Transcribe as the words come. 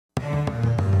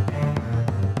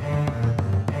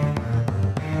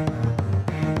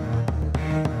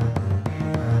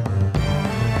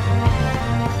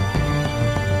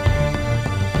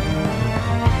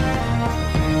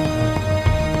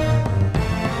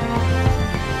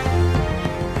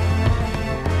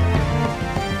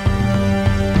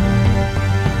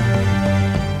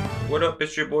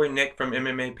it's your boy Nick from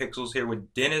MMA Pixels here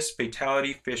with Dennis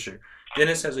Fatality Fisher.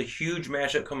 Dennis has a huge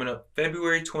matchup coming up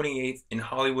February 28th in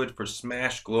Hollywood for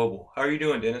Smash Global. How are you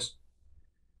doing, Dennis?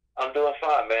 I'm doing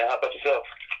fine, man. How about yourself?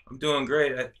 I'm doing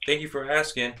great. Thank you for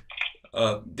asking.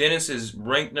 Dennis is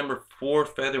ranked number 4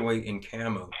 featherweight in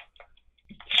camo.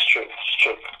 It's true. It's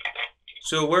true.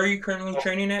 So where are you currently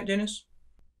training at, Dennis?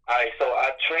 All right, so I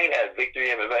train at Victory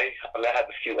MMA. I have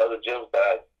a few other gyms that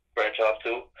I branch off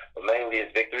to, but mainly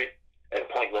it's Victory in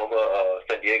Point Loma,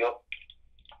 San Diego.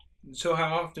 So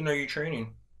how often are you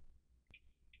training?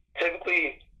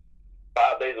 Typically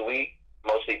 5 days a week,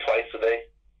 mostly twice a day.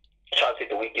 I try to take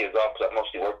the weekends off because I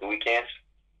mostly work the weekends.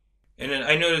 And then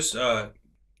I noticed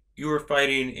you were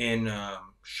fighting in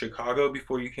Chicago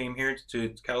before you came here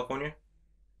to California?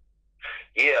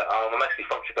 Yeah, I'm actually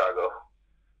from Chicago.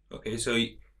 Okay, so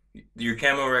your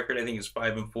camo record I think is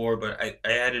 5-4, but I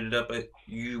added it up.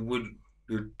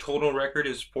 Your total record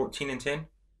is 14-10.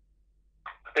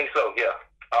 I think so, yeah.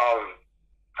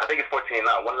 I think it's 14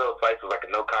 now. One of those fights was like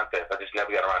a no contest. I just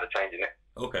never got around to changing it.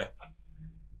 Okay.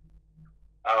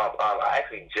 I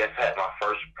actually just had my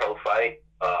first pro fight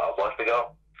a month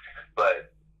ago,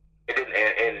 but it didn't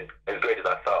end as great as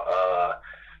I thought.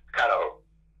 Kind of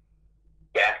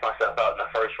gassed myself out in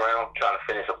the first round, trying to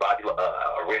finish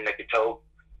a rear naked choke.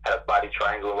 Had a body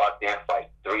triangle locked in for like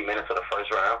 3 minutes of the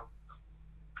first round.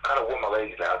 Kind of wore my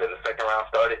legs now. Then the second round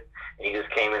started, and he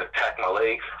just came in and attacked my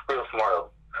legs. Real smart of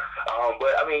him.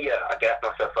 But I mean, yeah, I gassed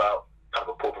myself out. Kind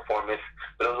of a poor performance,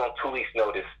 but it was on 2 weeks'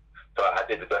 notice, so I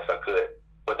did the best I could.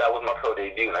 But that was my pro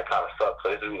debut, and I kind of sucked. So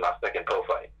this will be my second pro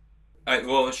fight.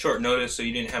 Well, short notice, so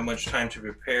you didn't have much time to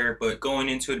prepare. But going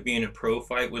into it being a pro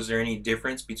fight, was there any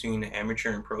difference between the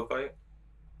amateur and pro fight?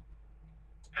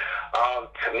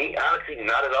 To me, honestly,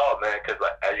 not at all, man. Because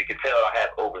like, as you can tell, I have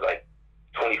over like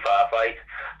 25 fights,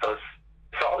 so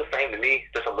it's all the same to me.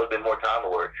 Just a little bit more time to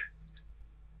work.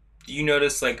 Do you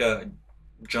notice like a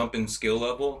jump in skill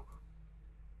level?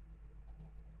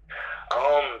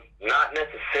 Not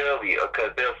necessarily,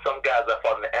 because there were some guys I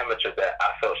fought in the amateur that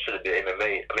I felt should have been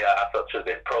MMA. I mean, I felt should have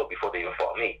been pro before they even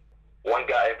fought me. One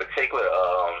guy in particular,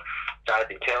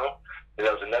 Jonathan Kim, and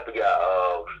there was another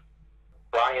guy,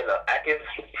 Brian Atkins.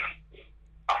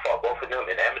 I fought both of them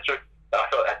in amateur. I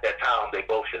felt at that time they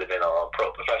both should have been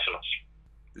pro professionals.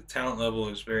 The talent level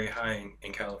is very high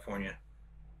in California.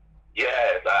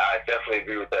 Yes, I definitely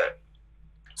agree with that.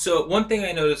 So one thing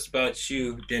I noticed about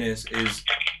you, Dennis, is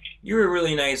you're a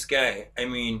really nice guy. I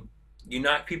mean, you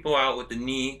knock people out with the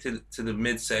knee to the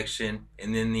midsection,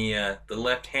 and then the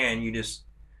left hand, you just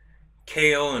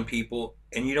KOing people,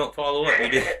 and you don't follow up.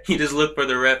 You just look for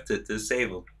the ref to save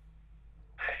them.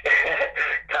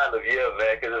 Kind of, yeah,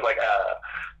 man. Because it's like,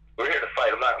 we're here to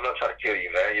fight. I'm not trying to kill you,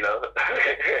 man. You know.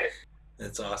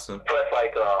 That's awesome. Plus,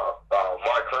 like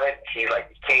Mark Hunt, he's like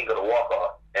the king of the walk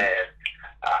off, and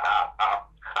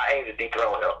I aim to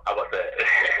dethrone him. How about that?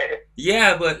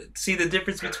 Yeah, but see the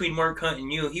difference between Mark Hunt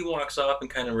and you. He walks off and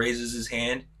kind of raises his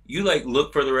hand. You like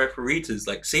look for the referee to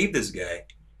like save this guy.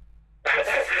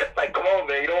 Like, come on,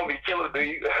 man. You don't want me to kill him, do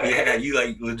you? Yeah, you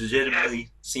like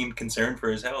legitimately seem concerned for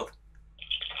his health.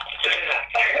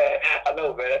 I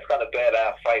know, man. That's kind of bad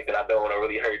fight that I don't want to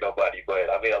really hurt nobody, but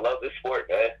I mean, I love this sport,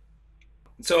 man.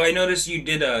 So I noticed you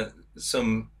did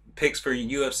some picks for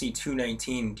UFC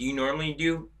 219. Do you normally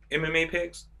do MMA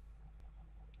picks?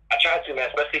 I try to, man,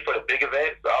 especially for the big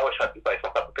events. I always try to do like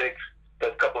some type of picks.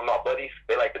 There's a couple of my buddies,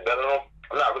 they like to bet on them.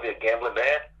 I'm not really a gambling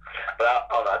man, but I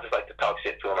don't know. I just like to talk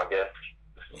shit to them, I guess.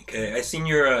 Okay, I seen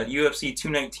your UFC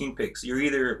 219 picks. You're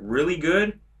either really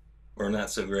good or not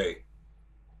so great.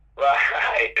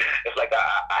 Right. It's like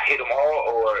I hit them all,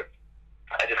 or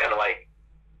I just kind of like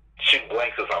shoot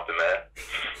blanks or something,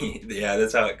 man. Yeah,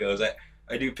 that's how it goes.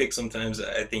 I do pick sometimes.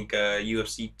 I think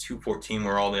UFC 214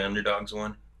 where all the underdogs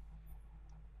won.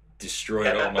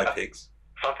 Destroyed all my picks.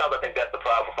 Sometimes I think that's the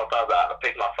problem. Sometimes I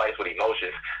pick my fights with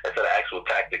emotions instead of actual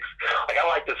tactics. Like, I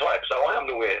like this fight, so I want him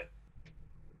to win.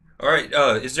 All right.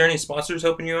 Is there any sponsors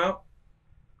helping you out?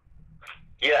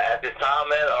 Yeah, at this time,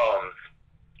 man,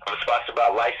 I'm sponsored by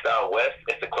Lifestyle West.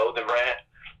 It's a clothing brand.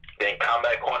 Then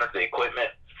Combat Corner, the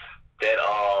equipment. Then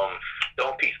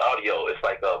Dome Piece Audio. It's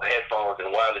like headphones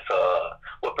and wireless,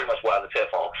 pretty much wireless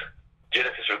headphones.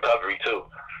 Genesis Recovery too.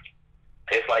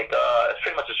 It's like it's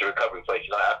pretty much just a recovery place. You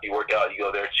know, after you work out, you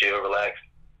go there, chill, relax.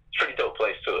 It's a pretty dope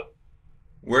place too.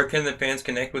 Where can the fans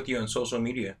connect with you on social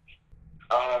media?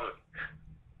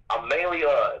 I'm mainly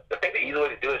I think the easy way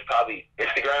to do it is probably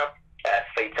Instagram at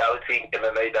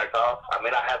fatalitymma.com. I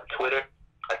mean, I have Twitter.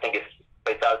 I think it's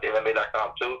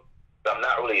fatalitymma.com too. But I'm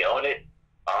not really on it.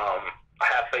 I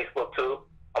have Facebook too.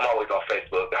 I'm always on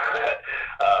Facebook.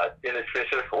 Dennis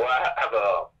Fisher. Well, I have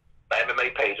a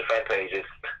MMA page, a fan page. It's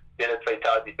Dennis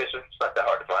Fatality Fisher. It's not that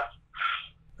hard to find.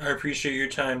 I appreciate your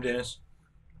time, Dennis.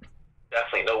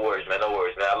 Definitely, no worries, man. No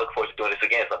worries, man. I look forward to doing this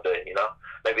again someday.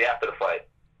 Maybe after the fight.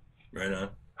 Right on.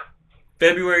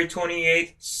 February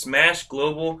 28th, Smash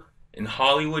Global in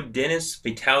Hollywood. Dennis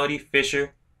Fatality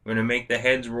Fisher. We're gonna make the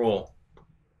heads roll.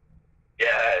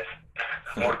 Yes,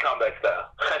 Mortal Kombat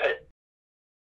style.